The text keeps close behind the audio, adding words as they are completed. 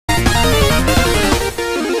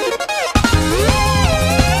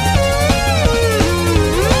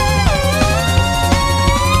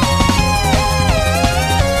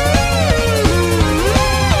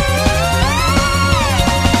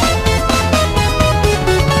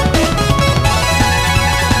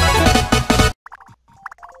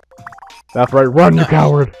That's right, run, you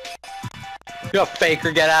coward! You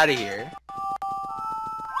faker, get out of here.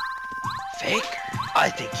 Faker? I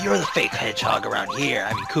think you're the fake hedgehog around here.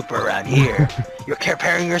 I mean, Cooper around here. You're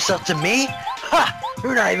comparing yourself to me? Ha!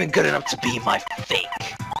 You're not even good enough to be my fake.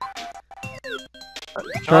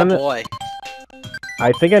 Oh boy.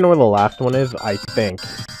 I think I know where the last one is, I think.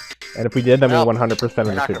 And if we did, then we 100%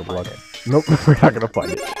 in the super block. Nope, we're not gonna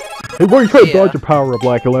find it. Hey, why are you trying to dodge your power up,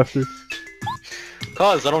 Black Lester?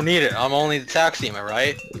 Cause I don't need it. I'm only the taxi, am I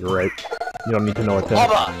right? You're right. You don't need to know what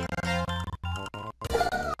Bubba!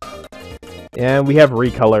 And we have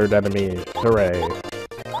recolored enemies. Hooray.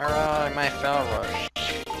 Alright, my fell rush.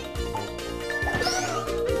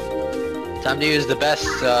 Time to use the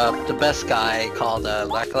best guy called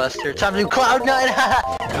Lackluster. Time to do Cloud Nine!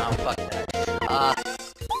 No, fuck that.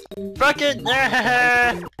 Fuck it!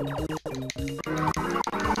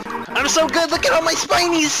 I'm so good, look at all my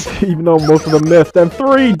spinies! Even though most of them missed. And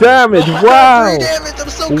 3 damage! Wow! 3 damage, I'm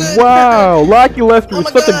so good! Wow! Lucky Lester is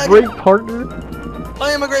such a great partner!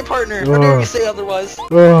 I am a great partner! How dare you say otherwise?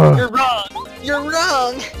 You're wrong! You're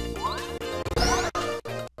wrong!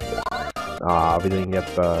 Ah, we didn't get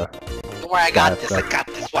the... Don't worry, I got this, I got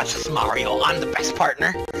this. Watch this, Mario. I'm the best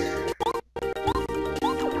partner.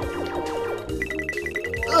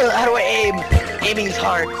 How do I aim? Aiming's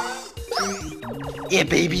hard. Yeah,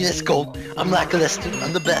 baby, let's go. I'm Lackluster.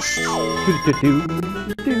 I'm the best.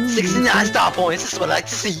 69 star points. This is what I like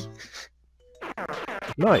to see.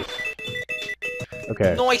 Nice.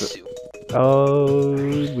 Okay. Nice.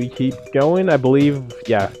 We keep going. I believe,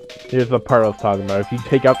 yeah. Here's the part I was talking about. If you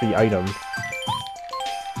take out the items.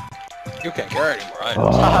 You can't carry any more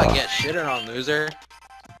items. Haha, get shitted on, loser.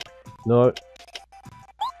 No.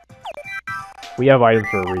 We have items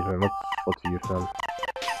for a reason. Let's use them.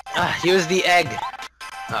 Use the egg.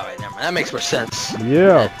 Oh wait, never mind. That makes more sense.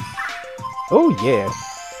 Yeah. Oh yeah.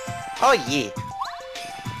 Oh yeah.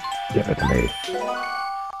 Give it to me.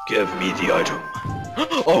 Give me the item.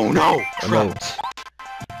 Oh no! Trout.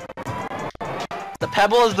 The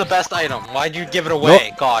pebble is the best item. Why'd you give it away?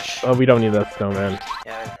 Nope. Gosh. Oh, we don't need that snowman.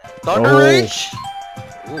 Yeah. Thunder Rage.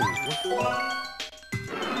 Ooh.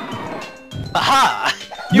 Aha!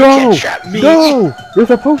 You can't trap me! No! You're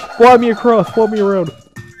supposed to fly me across, fly me around.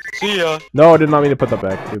 See ya! No, I did not mean to put that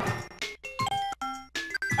back, dude.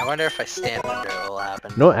 I wonder if I stand under it will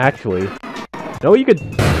happen. No, actually. No, you could...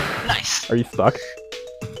 Nice! Are you stuck?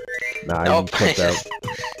 Nah, nope. you clipped out.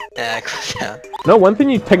 Yeah, I clipped out. No, one thing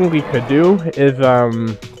you technically could do is,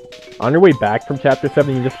 on your way back from Chapter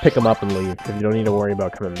 7, you just pick them up and leave, because you don't need to worry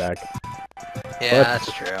about coming back. Yeah,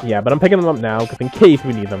 that's true. Yeah, but I'm picking them up now, because in case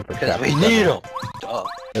we need them for Chapter 7. Because we need them! Duh.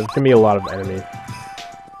 There's gonna be a lot of enemies.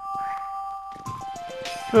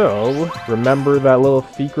 So, remember that little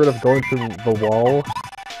secret of going through the wall?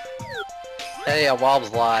 Hey, yeah, walls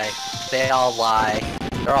lie. They all lie.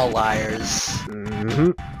 They're all liars.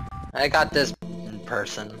 Mm-hmm. I got this in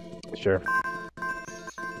person. Sure.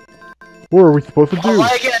 What are we supposed to do? Oh,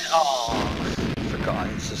 like it! Oh, forgot.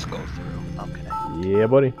 Let's just go through. Okay. Yeah,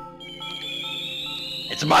 buddy.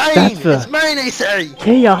 It's mine! It's mine, I say!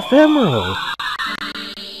 Chaos Emerald!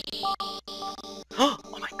 Oh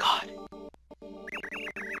my god.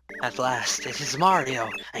 At last, it is Mario.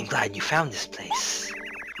 I'm glad you found this place.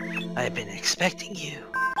 I've been expecting you.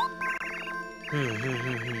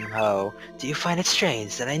 Oh, do you find it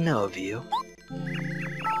strange that I know of you?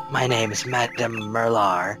 My name is Madame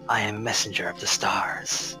Merlar. I am a messenger of the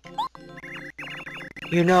stars.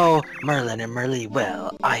 You know Merlin and Merlee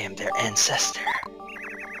well. I am their ancestor.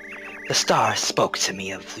 The stars spoke to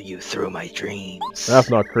me of you through my dreams. That's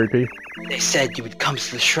not creepy. They said you would come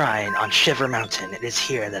to the shrine on Shiver Mountain. It is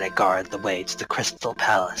here that I guard the way to the Crystal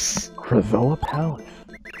Palace. Crystal Palace?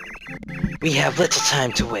 We have little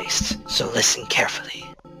time to waste, so listen carefully.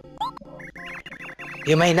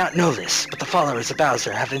 You may not know this, but the followers of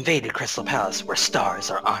Bowser have invaded Crystal Palace where stars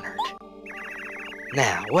are honored.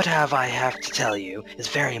 Now, what I have to tell you is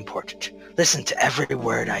very important. Listen to every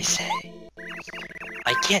word I say.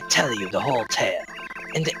 I can't tell you the whole tale.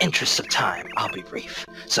 In the interest of time, I'll be brief,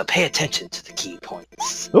 so pay attention to the key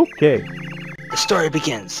points. Okay. The story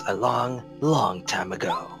begins a long, long time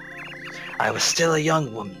ago. I was still a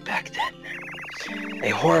young woman back then. A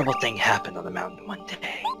horrible thing happened on the mountain one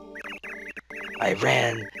day. I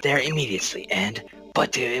ran there immediately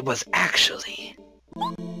but it was actually...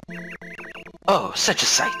 Oh, such a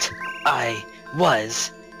sight. I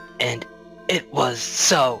was, and it was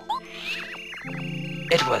so...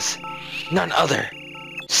 It was none other.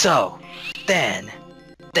 So, then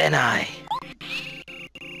I...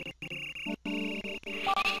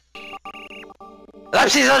 I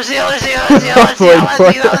was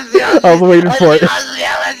waiting for it.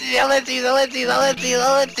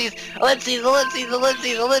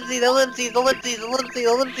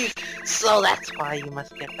 So that's why you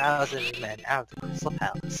must get Bowser's men out of the Crystal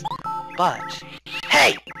Palace. But,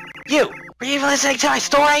 hey! You! Were you even listening to my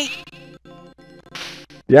story?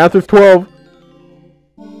 The answer's 12.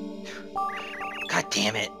 God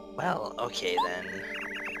damn it. Well, okay then.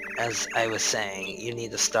 As I was saying, you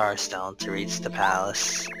need the Star Stone to reach the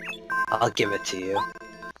palace. I'll give it to you.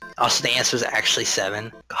 Also, the answer is actually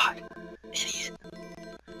 7. God, idiot.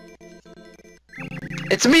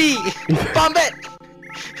 It's me! Bombette!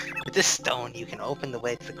 With this stone, you can open the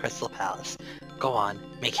way to the Crystal Palace. Go on,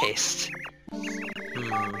 make haste. Do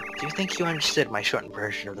you think you understood my shortened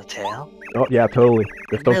version of the tale? Oh, yeah, totally.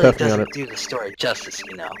 Just don't It really test me on it. doesn't do the story justice,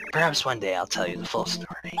 you know. Perhaps one day I'll tell you the full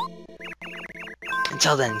story.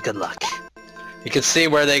 Until then, good luck. You can see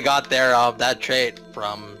where they got their that trait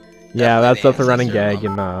from. Yeah, that's a running gag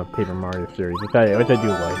in Paper Mario series, which I do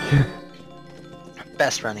like.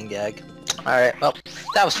 Best running gag. Alright, well,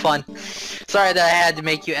 that was fun. Sorry that I had to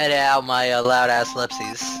make you edit out my loud-ass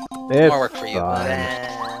ellipses. More work for you, but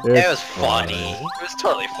it was funny. It was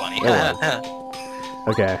totally funny.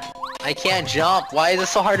 Okay. I can't jump. Why is it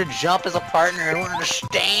so hard to jump as a partner? I don't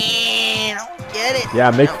understand. I don't get it. Yeah,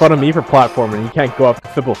 make fun of me for platforming. You can't go up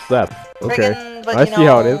simple steps. Okay. But, I see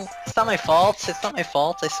how it is. It's not my fault. It's not my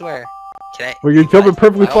fault. I swear. Can I? Well, you're jumping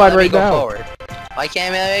perfectly fine right now. Forward? Why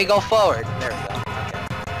can't I go forward? There we go.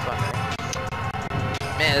 Okay.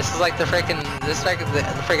 Man, this is like the freaking the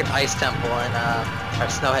freaking ice temple in or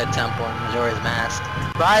Snowhead temple in Majora's Mask.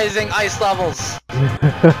 Rising ice levels.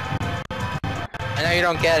 I know you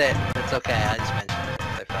don't get it. It's okay. I just mentioned it.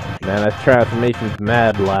 I felt like Man, that transformation's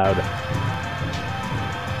mad loud.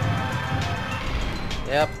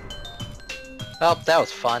 Yep. Oh, that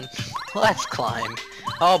was fun. Let's climb.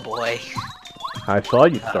 Oh boy. I saw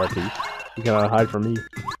you, Starkey. You gotta hide from me.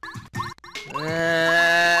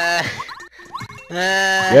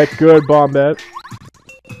 Get good, Bombette.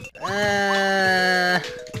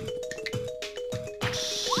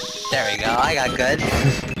 There we go. I got good.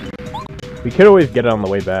 We could always get it on the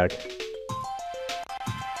way back.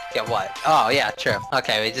 Get what? Oh, yeah, true.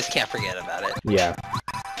 Okay, we just can't forget about it. Yeah.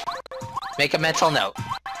 Make a mental note.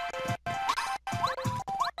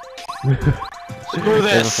 Screw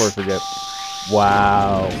this! Before I forget.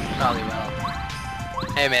 Wow. Probably will.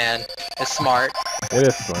 Hey man, it's smart. It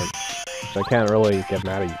is smart. So I can't really get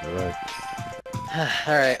mad at you for that.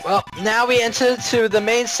 Alright, well, now we enter to the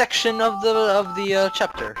main section of the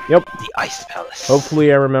chapter. Yep. The Ice Palace.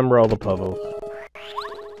 Hopefully I remember all the puzzles.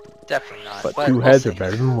 Definitely not. But 2 heads are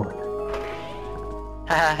better than 1.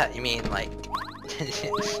 Haha, you mean like...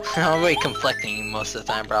 I'm really conflicting most of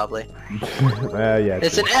the time, probably. Yeah.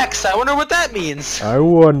 It's an X! I wonder what that means! I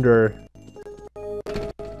wonder.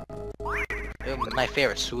 My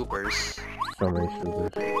favorite swoopers. So many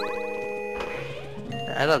swoopers.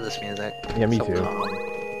 I love this music. Yeah, me so too. Calm.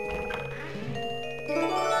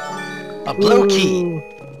 A blue key!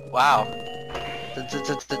 Wow.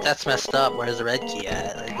 That's messed up. Where's the red key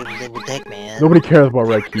at? Like, what the heck, man? Nobody cares about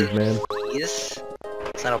red keys, man. Keys?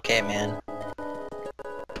 It's not okay, man.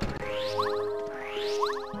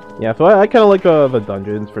 Yeah, so I kind of like the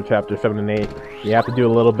dungeons for chapter 7 and 8. You have to do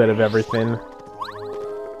a little bit of everything.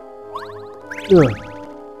 Ugh.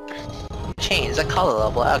 Change the color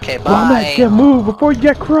level. Okay, bye. Bombette, can't move before you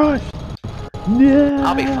get crushed. Yeah.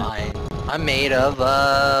 I'll be fine. I'm made of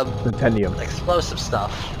Nintendium. explosive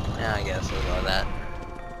stuff. Yeah, I guess we'll go with that.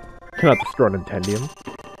 Cannot destroy Nintendium.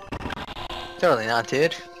 Totally not,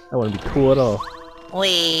 dude. That wouldn't be cool at all.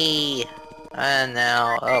 Whee! And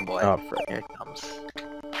now, oh boy, Oh, frick. here it comes.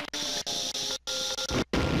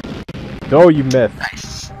 No, you missed.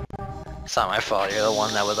 Nice. It's not my fault. You're the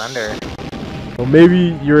one that was under. Well,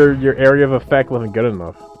 maybe your area of effect wasn't good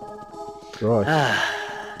enough. Gosh.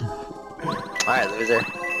 Alright, loser.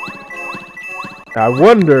 I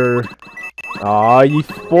wonder... Aw, you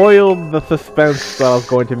spoiled the suspense that I was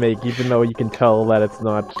going to make, even though you can tell that it's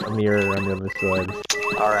not a mirror on the other side.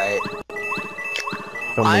 Alright.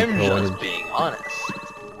 So I'm just being honest.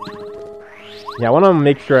 Yeah, I want to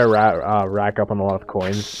make sure I rack up on a lot of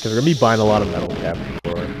coins, because we're going to be buying a lot of metal caps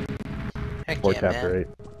for chapter 8.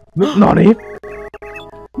 Nani?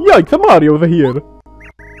 Yikes, I'm out over here!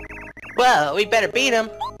 Well, we better beat him.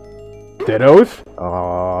 Dittos?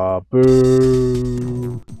 Aw,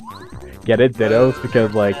 boo. Get it? Dittos?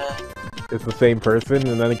 Because, like, it's the same person,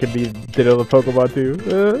 and then it could be Ditto the Pokemon too.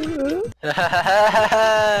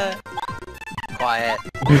 Quiet.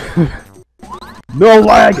 No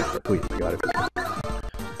lag! Please, got it.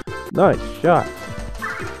 Nice shot.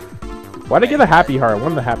 Why'd I get a happy heart? I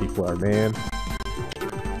wanted the happy flower, man.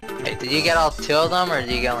 Hey, did Did you get all 2 of them, or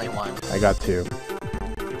did you get only 1? I got 2.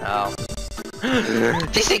 Oh.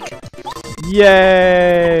 Desync!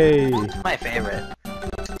 Yay! My favorite.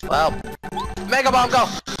 Well, Mega Bomb, go!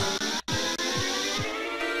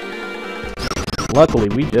 Luckily,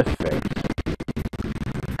 we just fixed.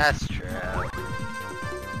 That's true.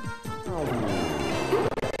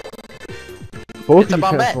 Both It's of a you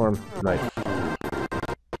bombette. transform. Nice.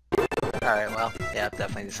 Alright, well, yeah,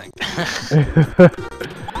 definitely desynced.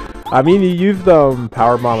 I mean, you used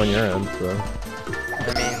power bomb on your end, so.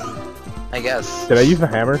 I mean, I guess. Did I use the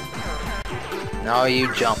hammer? No, you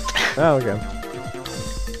jumped. Oh, okay.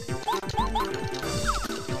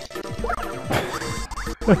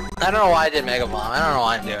 I don't know why I did Mega Bomb. I don't know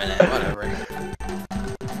why I'm doing it. Whatever.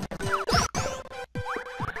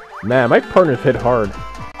 Man, my partners hit hard.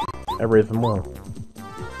 I raised them well.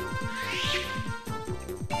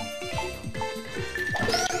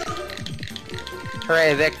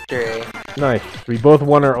 Hooray, victory. Nice. We both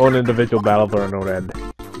won our own individual battles on our own end.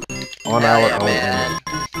 On Hell our yeah, own man. end.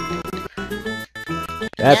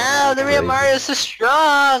 That's No, the real crazy. Mario is so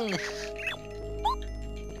strong!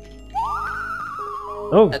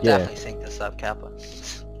 Oh, I yeah. definitely sync this up, Kappa.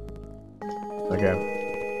 Okay.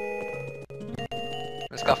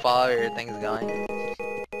 Let's go follow where your thing's going.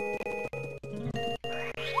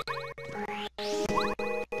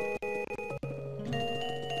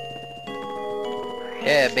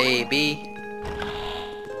 Yeah, baby.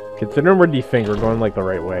 Considering we're desynced, we're going like the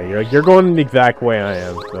right way. You're going the exact way I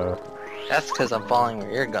am, so. That's because I'm following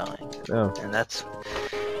where you're going. Oh. And that's...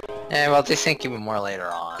 Yeah, well, desync even more later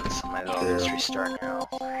on, so might as well just restart now.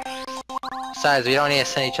 Besides, we don't need to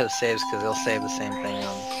send each other saves because they'll save the same thing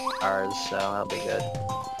on ours, so that'll be good.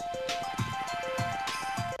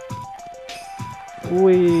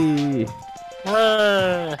 Whee!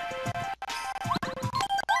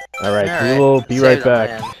 Alright, we Alright, will be save right the back,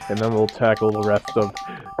 land. and then we'll tackle the rest of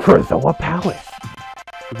Krazoa Palace!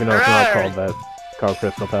 Even though it's not called that. It's called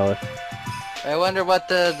Crystal Palace. I wonder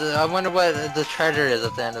what I wonder what the treasure is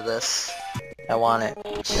at the end of this. I want it.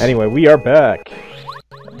 Anyway, we are back!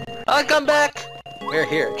 I'll come back! We're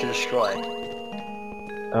here to destroy.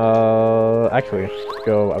 Actually, let's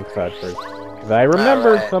go outside first. Because I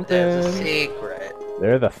remembered Alright, something! there's a secret.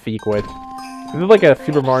 There's a secret. This is like a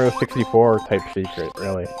Super Mario 64 type secret,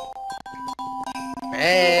 really.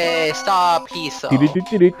 Hey, Star Piece! Do do do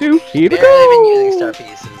do do do. Here we We've barely been using go! Star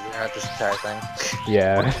Pieces throughout this entire thing.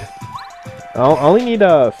 Yeah. I only need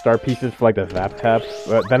star pieces for like the zap taps,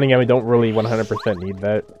 but then again we don't really 100% need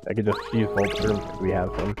that. I could just use Volt Shrooms if we have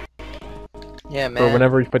some. Yeah, man. For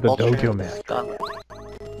whenever we put the Ultra Dojo is Master. gone.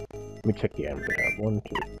 Let me check the items we have. 1,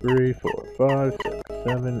 2, 3, 4, 5, 6,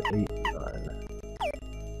 7, 8, 9.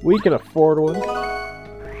 We can afford one.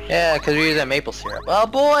 Yeah, because we use that maple syrup. Oh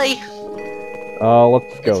boy!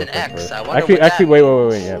 Let's go. It's an X. first. I wonder Actually, what that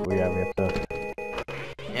wait. means. Yeah, we have to.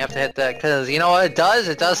 You have to hit that, because you know what it does?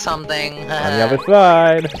 It does something. On the other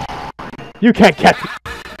side. You can't catch it!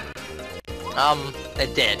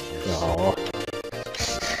 It did. Oh.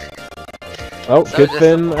 Oh, So good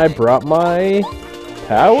thing I disappointing. brought my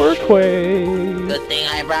Power Quake. Good thing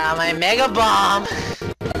I brought my Mega Bomb!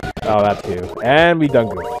 Oh, that too. And we done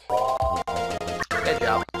good. Good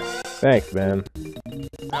job. Thanks, man.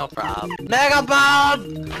 No problem. Mega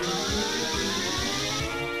Bomb!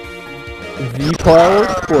 The Power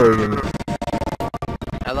Explosion.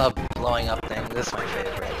 I love blowing up things. This is my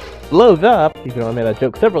favorite. Blows up, even though I made that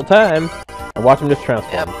joke several times. And watch him just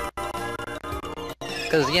transform. Yep.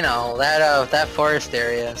 Because, you know, that forest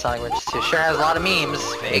area in Sonic Adventure 2 sure has a lot of memes.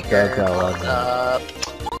 Faker, does have a lot of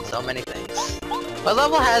close up, so many things. What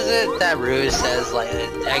level has it that Rouge says, like,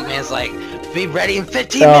 Eggman's like, be ready in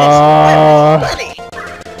 15 minutes! Ready!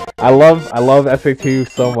 I love SA2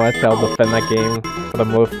 so much. I'll defend that game for the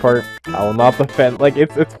most part. I will not defend. Like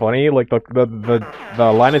it's funny. Like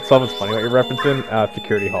the line itself is funny. What you're referencing,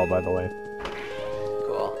 Security Hall, by the way.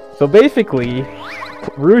 Cool. So basically,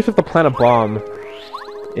 Rouge has to plant a bomb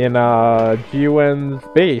in GUN's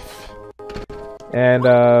base, and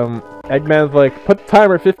Eggman's like, put the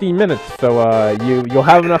timer 15 minutes, so you'll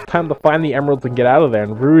have enough time to find the emeralds and get out of there.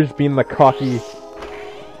 And Rouge, being the cocky.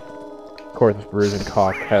 Of course, Rouge and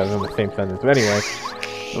cock has in the same sentence. But anyway,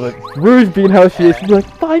 Rouge being how she is, she'd be like,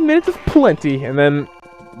 5 minutes is plenty, and then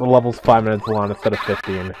the level's 5 minutes long instead of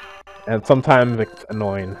 15, and sometimes it's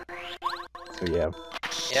annoying. So yeah.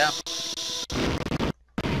 Yep.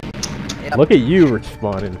 Look at you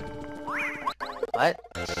respawning. What?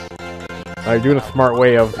 You're doing a smart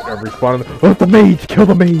way of respawning. Oh, the mage! Kill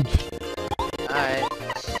the mage! Alright.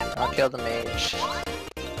 I'll kill the mage.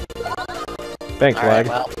 Thanks, Alright, Lag.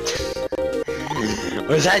 well.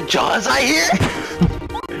 Was that Jaws I hear?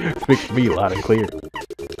 Speak to me loud and clear.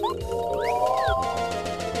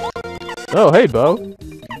 Oh, hey, Bo.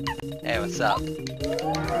 Hey, what's up?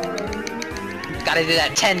 Gotta do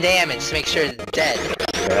that 10 damage to make sure it's dead.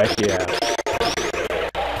 Heck yeah.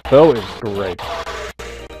 Bo is great.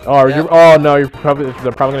 Oh, yep. Oh no, they're probably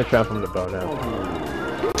gonna transform the Bo now.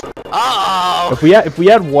 Uh-oh! If we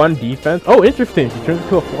had one defense, oh, interesting. She turns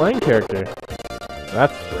into a flying character.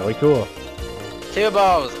 That's really cool. 2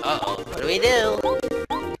 bows. Uh-oh. What do we do?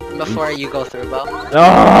 Before you go through, Bo. Oh!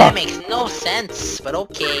 That makes no sense, but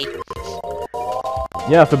okay.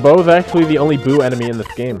 Yeah, so Bo is actually the only Boo enemy in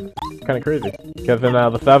this game. Kind of crazy. Because in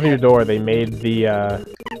the South Door, they made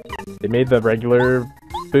the regular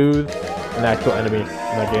Boos an actual enemy in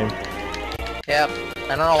that game. Yep.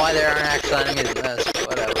 I don't know why there aren't actual enemies in this, but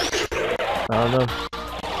whatever. I don't know.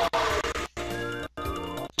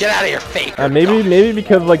 Get out of here, fake! Maybe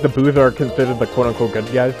because like the Boos are considered the quote-unquote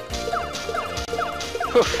good guys.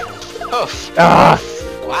 Oof. Oof. Ah!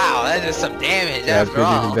 Wow, that did some damage Yeah, after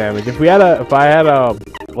all. some damage. If I had a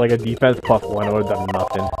defense +1, I would have done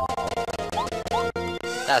nothing.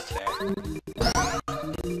 That's fair.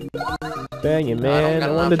 Dang it, man! I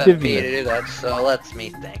want the to do Deviant. that, so let's me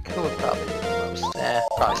think. Who would probably do the most?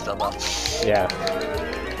 Probably still Bo. Yeah.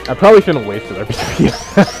 I probably shouldn't have wasted everything.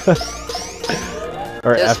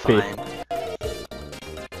 Or Just FP. fine.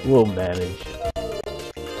 We'll manage.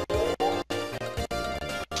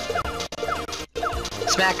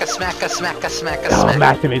 Smack a smack a smack a smack a Oh, smack.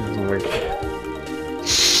 smacking it doesn't work.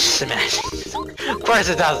 Smash. Of course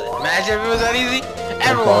it doesn't. Imagine if it was that easy.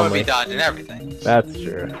 Everyone would be dodging everything. That's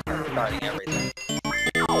true. Starting everything.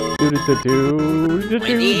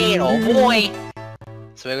 Oh boy!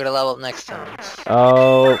 So we're gonna level up next time.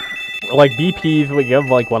 Oh, like BPs, we have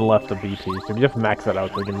like one left of BPs, so we just max that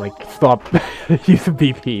out so we can like stop using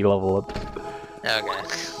BP level up. Okay.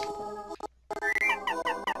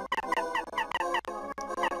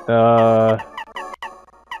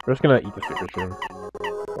 We're just gonna eat the super shroom.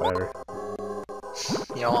 Whatever.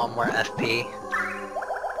 You don't want more FP?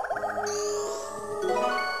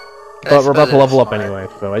 But we're about to level up anyway,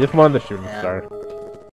 so I just wanted the shooting star.